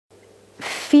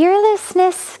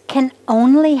Fearlessness can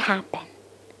only happen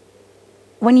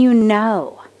when you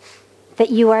know that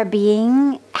you are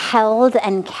being held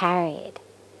and carried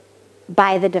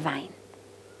by the divine.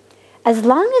 As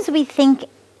long as we think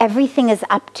everything is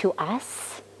up to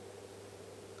us,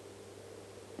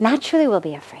 naturally we'll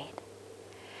be afraid.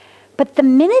 But the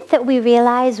minute that we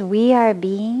realize we are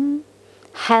being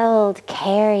held,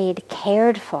 carried,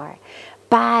 cared for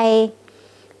by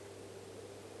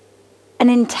an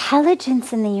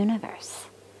intelligence in the universe,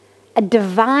 a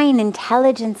divine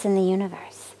intelligence in the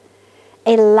universe,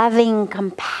 a loving,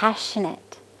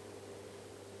 compassionate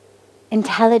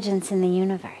intelligence in the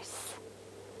universe,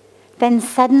 then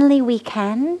suddenly we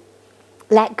can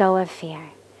let go of fear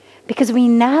because we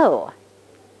know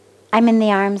I'm in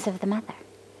the arms of the mother.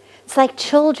 It's like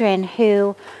children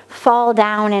who fall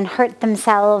down and hurt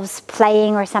themselves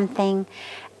playing or something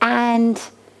and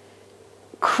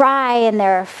cry and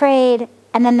they're afraid.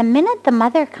 And then the minute the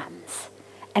mother comes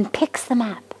and picks them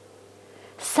up,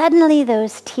 suddenly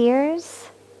those tears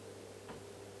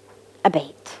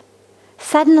abate.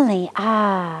 Suddenly,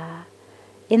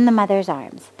 in the mother's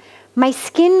arms. My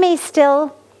skin may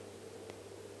still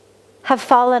have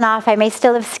fallen off. I may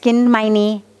still have skinned my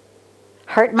knee,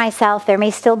 hurt myself. There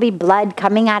may still be blood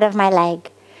coming out of my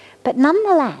leg. But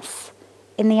nonetheless,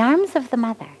 in the arms of the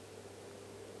mother,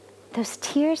 those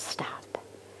tears stop.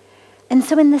 And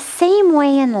so in the same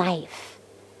way in life,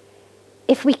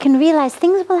 if we can realize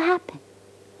things will happen,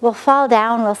 we'll fall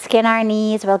down, we'll skin our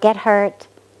knees, we'll get hurt,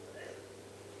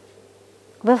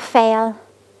 we'll fail,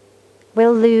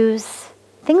 we'll lose,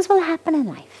 things will happen in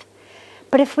life.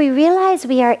 But if we realize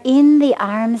we are in the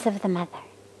arms of the mother,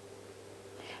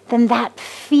 then that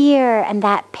fear and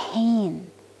that pain,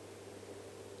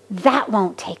 that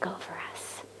won't take over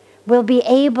us. We'll be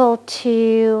able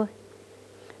to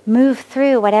move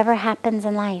through whatever happens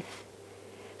in life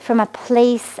from a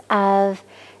place of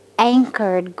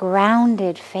anchored,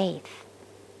 grounded faith.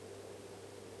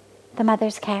 The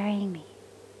mother's carrying me.